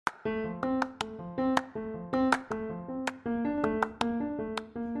Hi,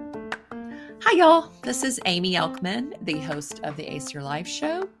 y'all. This is Amy Elkman, the host of the Ace Your Life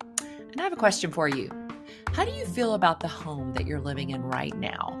show. And I have a question for you. How do you feel about the home that you're living in right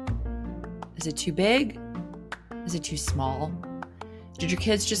now? Is it too big? Is it too small? Did your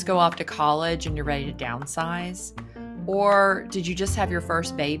kids just go off to college and you're ready to downsize? Or did you just have your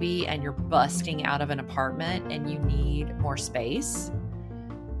first baby and you're busting out of an apartment and you need more space?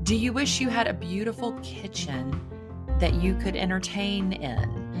 Do you wish you had a beautiful kitchen that you could entertain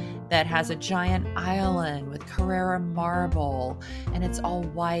in, that has a giant island with Carrara marble, and it's all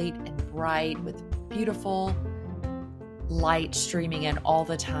white and bright with beautiful light streaming in all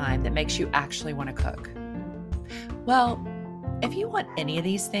the time that makes you actually want to cook? Well, if you want any of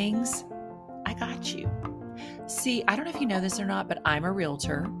these things, I got you. See, I don't know if you know this or not, but I'm a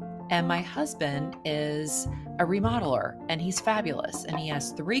realtor, and my husband is a remodeler, and he's fabulous, and he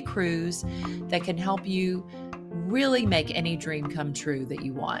has 3 crews that can help you really make any dream come true that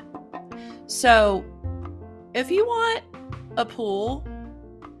you want. So if you want a pool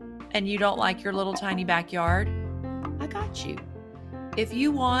and you don't like your little tiny backyard, I got you. If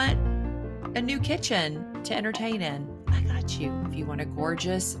you want a new kitchen to entertain in, I got you. If you want a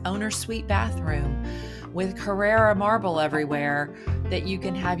gorgeous owner suite bathroom with Carrara marble everywhere that you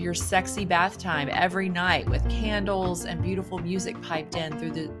can have your sexy bath time every night with candles and beautiful music piped in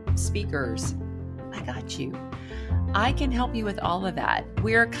through the speakers, I got you. I can help you with all of that.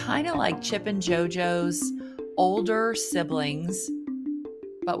 We're kind of like Chip and JoJo's older siblings,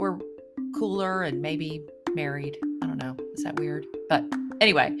 but we're cooler and maybe married. I don't know. Is that weird? But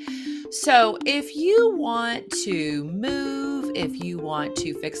anyway, so if you want to move, if you want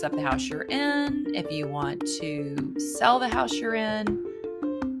to fix up the house you're in, if you want to sell the house you're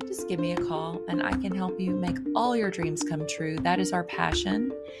in, just give me a call and I can help you make all your dreams come true. That is our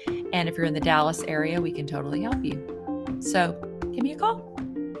passion. And if you're in the Dallas area, we can totally help you. So give me a call.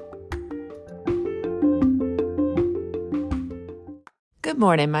 Good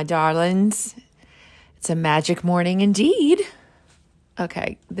morning, my darlings. It's a magic morning indeed.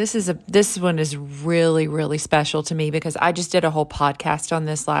 Okay, this one is really, really special to me because I just did a whole podcast on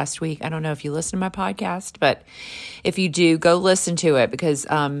this last week. I don't know if you listen to my podcast, but if you do, go listen to it because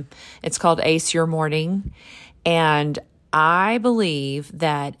it's called Ace Your Morning. And I believe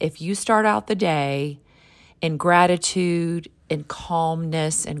that if you start out the day in gratitude, in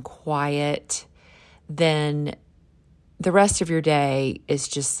calmness and quiet, then the rest of your day is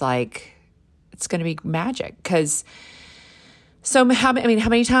just like, it's going to be magic. Because how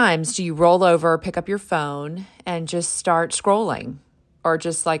many times do you roll over, pick up your phone and just start scrolling, or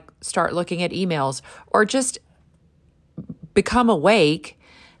just like start looking at emails, or just become awake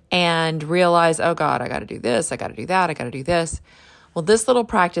and realize, oh God, I got to do this. I got to do that. I got to do this. Well, this little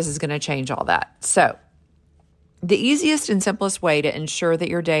practice is going to change all that. So the easiest and simplest way to ensure that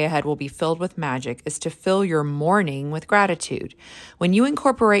your day ahead will be filled with magic is to fill your morning with gratitude. When you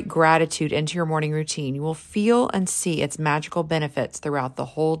incorporate gratitude into your morning routine, you will feel and see its magical benefits throughout the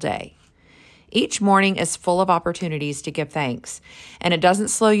whole day. Each morning is full of opportunities to give thanks, and it doesn't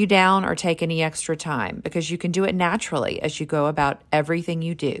slow you down or take any extra time because you can do it naturally as you go about everything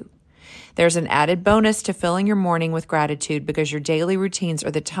you do. There's an added bonus to filling your morning with gratitude because your daily routines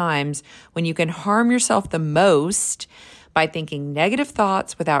are the times when you can harm yourself the most by thinking negative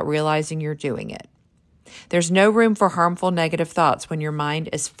thoughts without realizing you're doing it. There's no room for harmful negative thoughts when your mind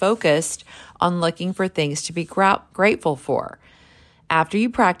is focused on looking for things to be grateful for. After you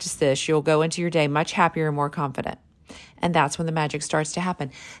practice this, you'll go into your day much happier and more confident. And that's when the magic starts to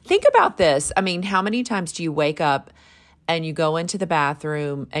happen. Think about this. I mean, how many times do you wake up and you go into the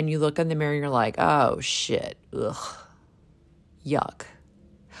bathroom and you look in the mirror and you're like, oh shit, ugh, yuck.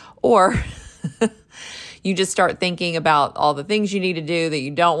 Or you just start thinking about all the things you need to do that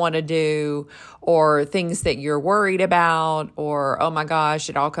you don't want to do, or things that you're worried about, or, oh my gosh,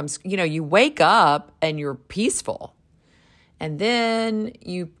 it all comes, you wake up and you're peaceful. And then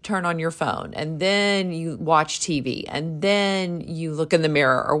you turn on your phone, and then you watch TV, and then you look in the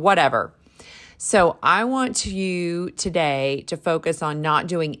mirror or whatever. So I want you today to focus on not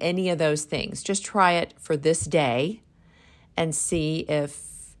doing any of those things. Just try it for this day and see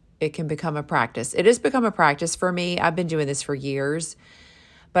if it can become a practice. It has become a practice for me. I've been doing this for years,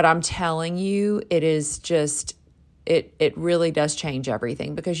 but I'm telling you, it is just, it really does change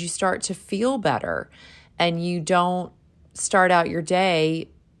everything because you start to feel better and you don't start out your day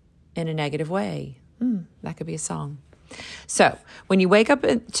in a negative way. That could be a song. So when you wake up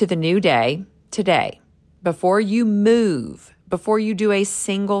to the new day, today, before you move, before you do a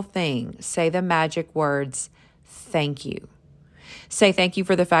single thing, say the magic words, thank you. Say thank you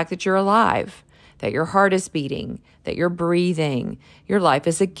for the fact that you're alive, that your heart is beating, that you're breathing. Your life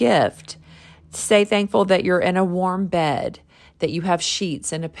is a gift. Stay thankful that you're in a warm bed, that you have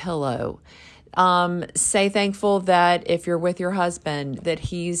sheets and a pillow. Stay thankful that if you're with your husband, that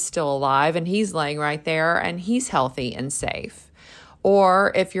he's still alive and he's laying right there and he's healthy and safe.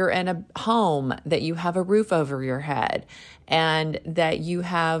 Or if you're in a home, that you have a roof over your head and that you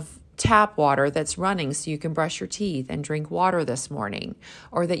have tap water that's running so you can brush your teeth and drink water this morning,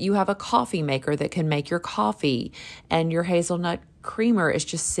 or that you have a coffee maker that can make your coffee and your hazelnut creamer is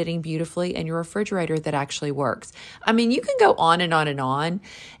just sitting beautifully in your refrigerator that actually works. I mean, you can go on and on and on.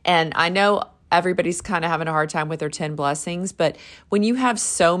 And I know everybody's kind of having a hard time with their 10 blessings, but when you have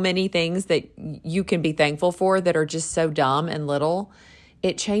so many things that you can be thankful for that are just so dumb and little,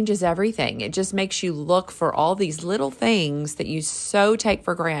 it changes everything. It just makes you look for all these little things that you so take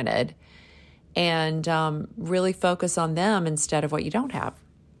for granted and really focus on them instead of what you don't have.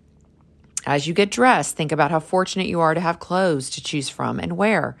 As you get dressed, think about how fortunate you are to have clothes to choose from and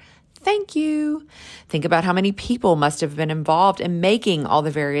wear. Thank you. Think about how many people must have been involved in making all the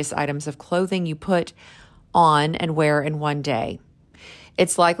various items of clothing you put on and wear in one day.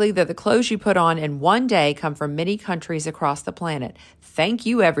 It's likely that the clothes you put on in one day come from many countries across the planet. Thank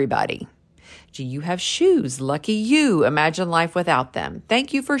you, everybody. Do you have shoes? Lucky you. Imagine life without them.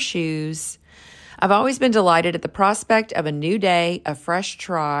 Thank you for shoes. I've always been delighted at the prospect of a new day, a fresh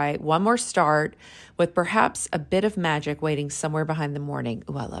try, one more start, with perhaps a bit of magic waiting somewhere behind the morning.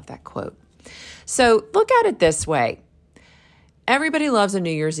 Ooh, I love that quote. So look at it this way. Everybody loves a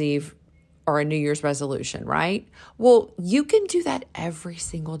New Year's Eve or a New Year's resolution, right? Well, you can do that every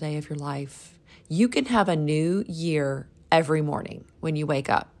single day of your life. You can have a new year every morning when you wake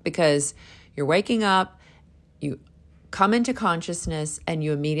up, because you're waking up, you come into consciousness, and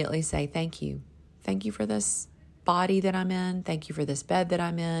you immediately say, thank you. Thank you for this body that I'm in. Thank you for this bed that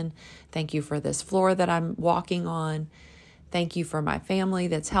I'm in. Thank you for this floor that I'm walking on. Thank you for my family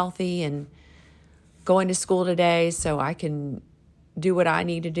that's healthy and going to school today so I can do what I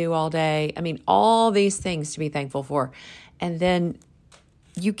need to do all day. I mean, all these things to be thankful for. And then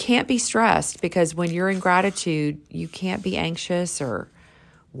you can't be stressed, because when you're in gratitude, you can't be anxious or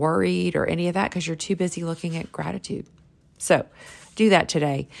worried or any of that because you're too busy looking at gratitude. So do that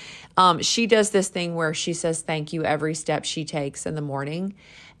today. She does this thing where she says thank you every step she takes in the morning.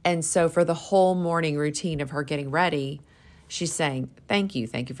 And so for the whole morning routine of her getting ready, she's saying, thank you.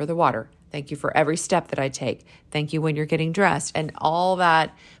 Thank you for the water. Thank you for every step that I take. Thank you when you're getting dressed. And all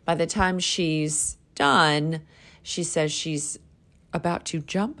that, by the time she's done, she says she's about to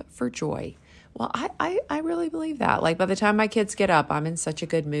jump for joy. Well, I really believe that. Like, by the time my kids get up, I'm in such a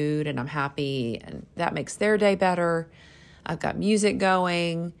good mood and I'm happy, and that makes their day better. I've got music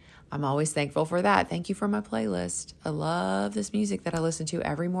going. I'm always thankful for that. Thank you for my playlist. I love this music that I listen to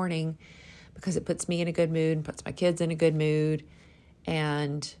every morning because it puts me in a good mood and puts my kids in a good mood.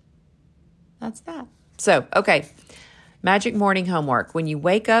 And that's that. So, okay. Magic morning homework. When you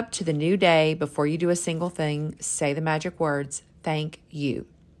wake up to the new day, before you do a single thing, say the magic words, thank you.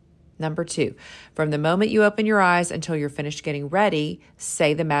 Number 2, from the moment you open your eyes until you're finished getting ready,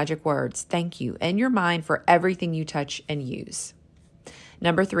 say the magic words, thank you, in your mind for everything you touch and use.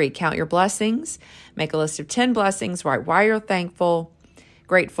 Number 3, count your blessings. Make a list of 10 blessings, write why you're thankful,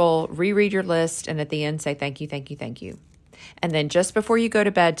 grateful, reread your list, and at the end say thank you, thank you, thank you. And then just before you go to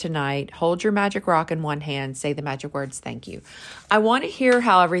bed tonight, hold your magic rock in one hand, say the magic words, thank you. I want to hear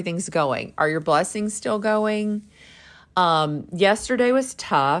how everything's going. Are your blessings still going? Yesterday was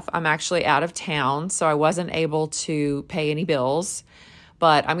tough. I'm actually out of town, so I wasn't able to pay any bills,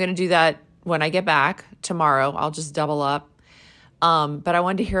 but I'm going to do that when I get back tomorrow. I'll just double up. But I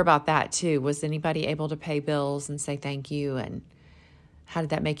wanted to hear about that too. Was anybody able to pay bills and say thank you? And how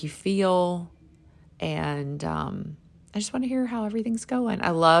did that make you feel? And, I just want to hear how everything's going. I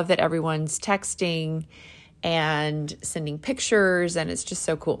love that everyone's texting and sending pictures, and it's just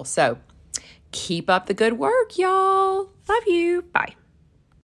so cool. So keep up the good work, y'all. Love you. Bye.